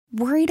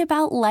Worried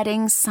about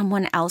letting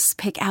someone else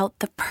pick out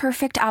the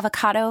perfect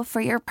avocado for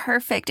your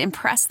perfect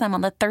impress them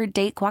on the third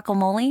date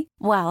guacamole?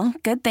 Well,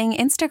 good thing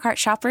Instacart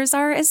shoppers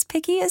are as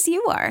picky as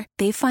you are.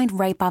 They find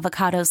ripe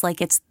avocados like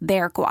it's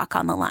their guac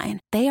on the line.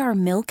 They are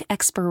milk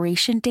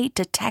expiration date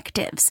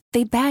detectives.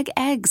 They bag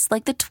eggs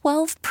like the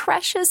 12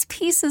 precious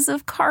pieces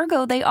of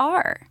cargo they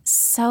are.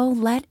 So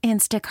let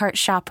Instacart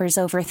shoppers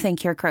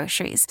overthink your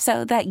groceries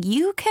so that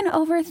you can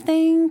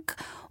overthink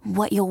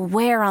what you'll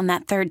wear on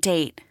that third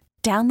date.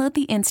 Download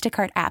the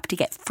Instacart app to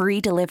get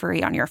free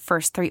delivery on your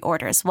first 3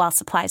 orders while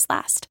supplies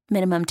last.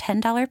 Minimum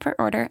 $10 per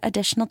order.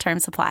 Additional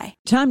terms apply.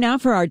 Time now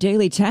for our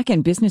daily tech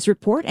and business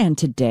report. And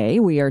today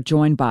we are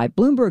joined by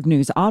Bloomberg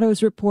News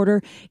Autos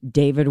reporter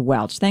David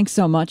Welch. Thanks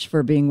so much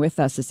for being with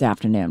us this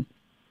afternoon.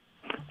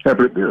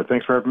 Happy to be here.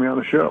 Thanks for having me on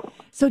the show.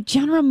 So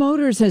General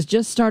Motors has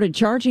just started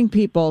charging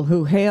people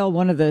who hail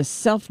one of the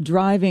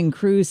self-driving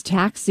cruise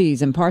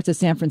taxis in parts of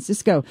San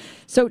Francisco.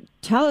 So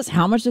tell us,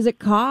 how much does it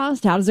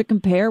cost? How does it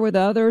compare with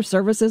other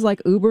services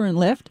like Uber and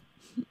Lyft?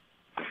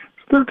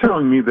 They're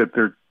telling me that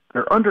they're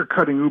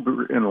undercutting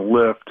Uber and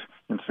Lyft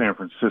in San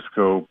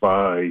Francisco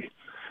by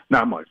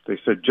not much. They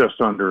said just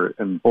under,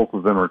 and both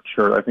of them are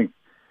charged. I think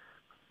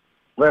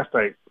last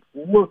I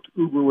looked,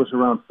 Uber was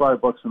around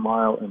 $5 a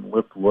mile and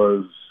Lyft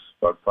was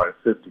about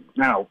 $5.50.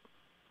 Now,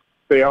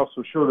 they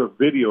also showed a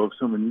video of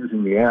someone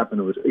using the app, and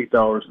it was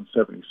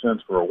 $8.70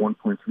 for a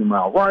 1.3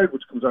 mile ride,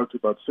 which comes out to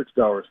about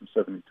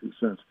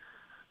 $6.72.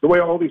 The way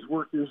all these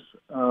work is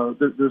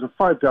there's a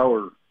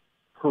 $5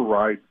 per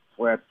ride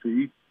flat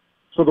fee.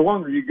 So the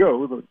longer you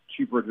go, the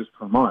cheaper it is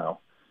per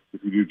mile.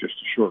 If you do just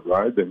a short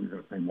ride, then you're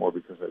going to pay more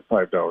because that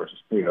 $5 is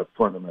paid up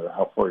front no matter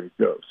how far you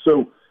go.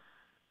 So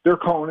they're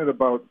calling it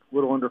about a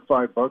little under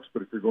 $5,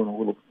 but if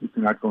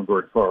you're not going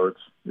very far,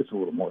 it's a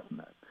little more than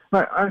that.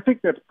 I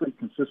think that's pretty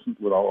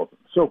consistent with all of them.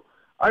 So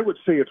I would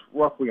say it's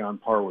roughly on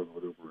par with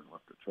what Uber and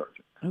Lyft are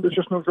charging. Okay. There's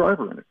just no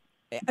driver in it.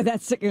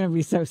 That's going to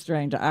be so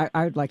strange. I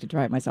would like to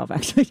try it myself,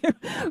 actually.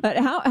 But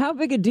how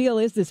big a deal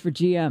is this for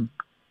GM?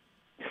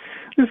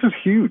 This is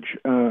huge,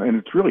 and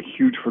it's really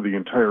huge for the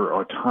entire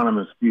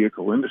autonomous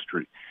vehicle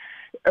industry.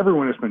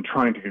 Everyone has been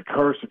trying to get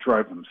cars to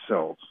drive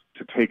themselves,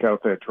 to take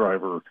out that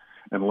driver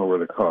and lower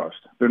the cost.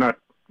 They're not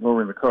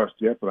lowering the cost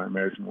yet, but I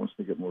imagine once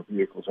they get more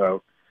vehicles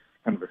out,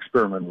 kind of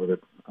experiment with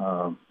it,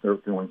 they're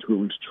going to at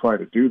least try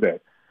to do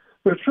that.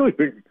 But it's really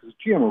big because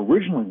GM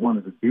originally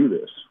wanted to do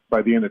this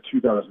by the end of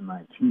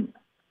 2019.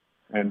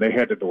 And they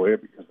had to delay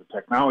it because the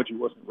technology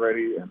wasn't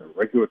ready and the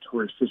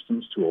regulatory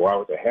systems to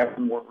allow it to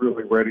happen weren't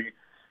really ready.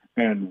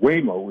 And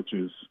Waymo, which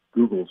is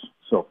Google's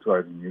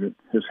self-driving unit,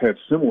 has had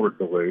similar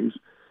delays.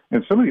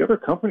 And some of the other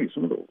companies,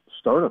 some of the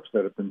startups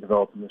that have been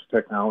developing this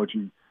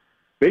technology,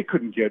 they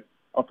couldn't get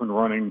up and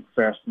running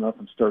fast enough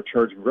and start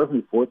charging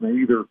revenue for it. And they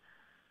either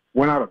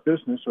went out of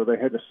business or they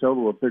had to sell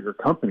to a bigger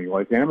company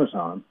like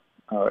Amazon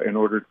in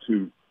order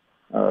to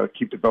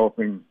keep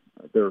developing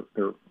their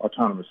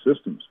autonomous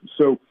systems.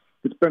 So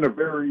it's been a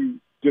very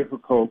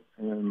difficult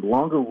and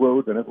longer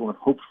road than everyone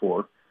hoped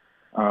for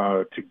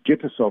to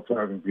get to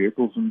self-driving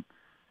vehicles. And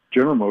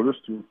General Motors,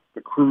 through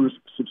the Cruise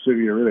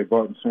subsidiary they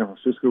bought in San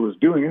Francisco, is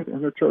doing it,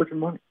 and they're charging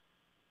money.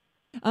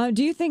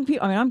 Do you think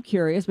people, I'm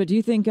curious, but do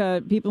you think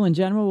people in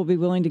general will be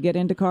willing to get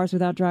into cars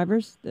without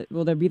drivers?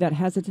 Will there be that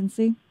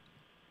hesitancy?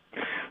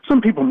 Some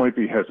people might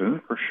be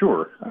hesitant, for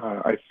sure.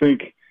 I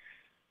think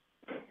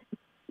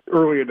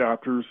early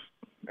adopters,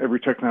 every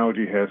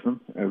technology has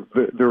them.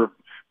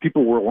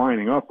 People were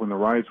lining up when the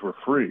rides were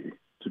free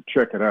to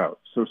check it out.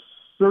 So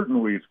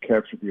certainly it's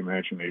captured the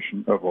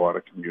imagination of a lot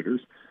of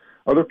commuters.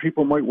 Other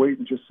people might wait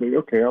and just say,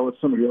 okay, I'll let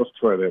somebody else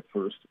try that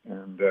first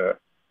and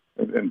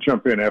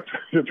jump in after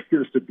it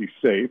appears to be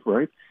safe,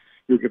 right?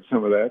 You'll get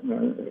some of that.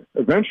 And,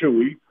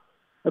 eventually,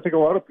 I think a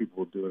lot of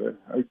people will do it.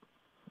 I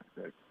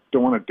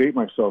don't want to date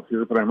myself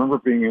here, but I remember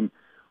being in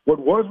what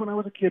was, when I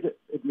was a kid,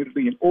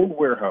 admittedly, an old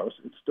warehouse.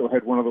 It still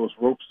had one of those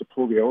ropes to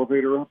pull the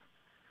elevator up.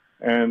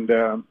 And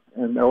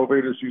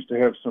elevators used to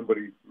have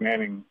somebody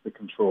manning the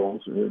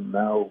controls, and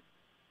now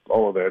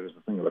all of that is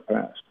a thing of the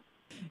past.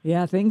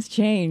 Yeah, things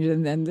change,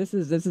 and this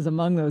is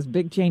among those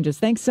big changes.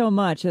 Thanks so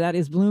much. That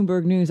is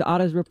Bloomberg News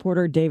Autos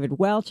reporter David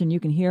Welch, and you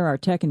can hear our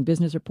Tech and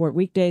Business Report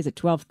weekdays at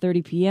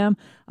 12:30 p.m.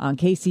 on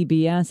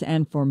KCBS.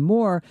 And for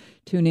more,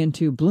 tune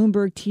into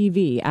Bloomberg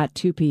TV at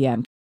 2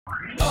 p.m.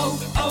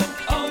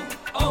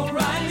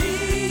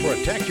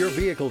 Protect your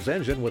vehicle's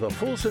engine with a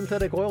full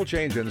synthetic oil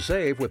change and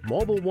save with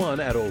Mobil 1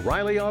 at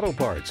O'Reilly Auto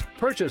Parts.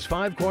 Purchase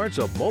 5 quarts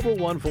of Mobil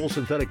 1 full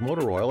synthetic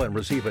motor oil and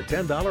receive a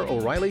 $10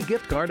 O'Reilly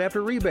gift card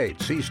after rebate.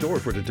 See store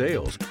for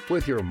details.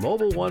 With your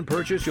Mobil 1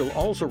 purchase, you'll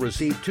also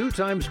receive 2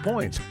 times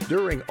points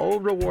during O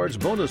Rewards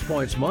Bonus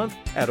Points Month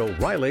at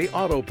O'Reilly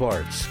Auto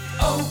Parts.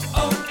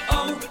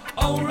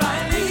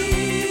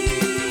 O'Reilly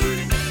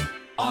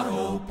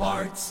Auto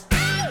Parts.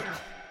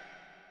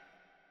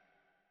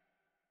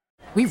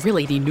 We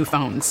really need new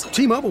phones.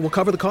 T-Mobile will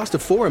cover the cost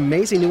of 4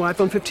 amazing new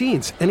iPhone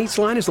 15s, and each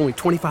line is only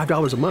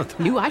 $25 a month.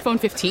 New iPhone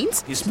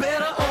 15s? It's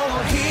better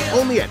over here.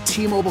 Only at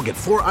T-Mobile, get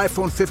 4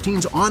 iPhone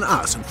 15s on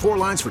us and 4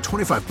 lines for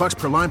 $25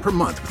 per line per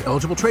month with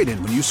eligible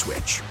trade-in when you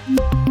switch.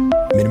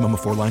 Minimum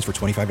of 4 lines for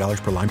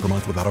 $25 per line per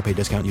month with autopay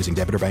discount using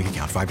debit or bank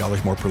account.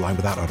 $5 more per line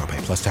without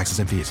autopay, plus taxes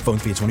and fees. Phone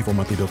fee at 24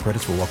 monthly bill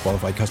credits for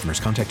well-qualified customers.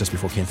 Contact us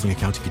before canceling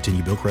account to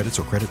continue bill credits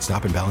or credit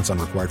stop and balance on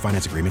required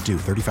finance agreement due.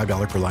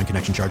 $35 per line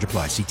connection charge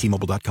applies. See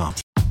T-Mobile.com.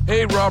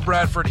 Hey, Rob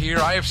Bradford here.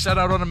 I have set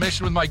out on a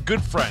mission with my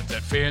good friends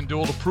at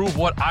FanDuel to prove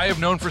what I have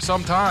known for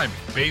some time.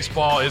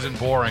 Baseball isn't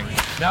boring.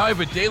 Now I have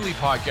a daily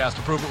podcast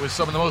to prove it with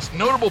some of the most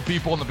notable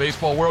people in the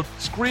baseball world,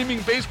 screaming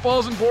baseball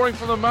isn't boring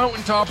from the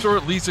mountaintops, or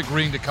at least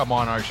agreeing to come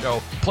on our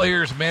show.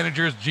 Players,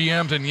 managers,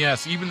 GMs, and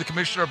yes, even the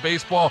commissioner of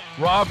baseball,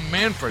 Rob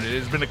Manfred. It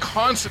has been a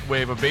constant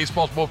wave of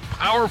baseball's most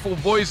powerful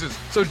voices.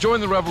 So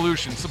join the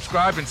revolution.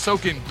 Subscribe and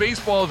soak in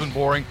Baseball Isn't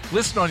Boring.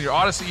 Listen on your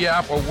Odyssey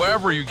app or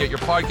wherever you get your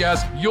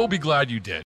podcasts. You'll be glad you did.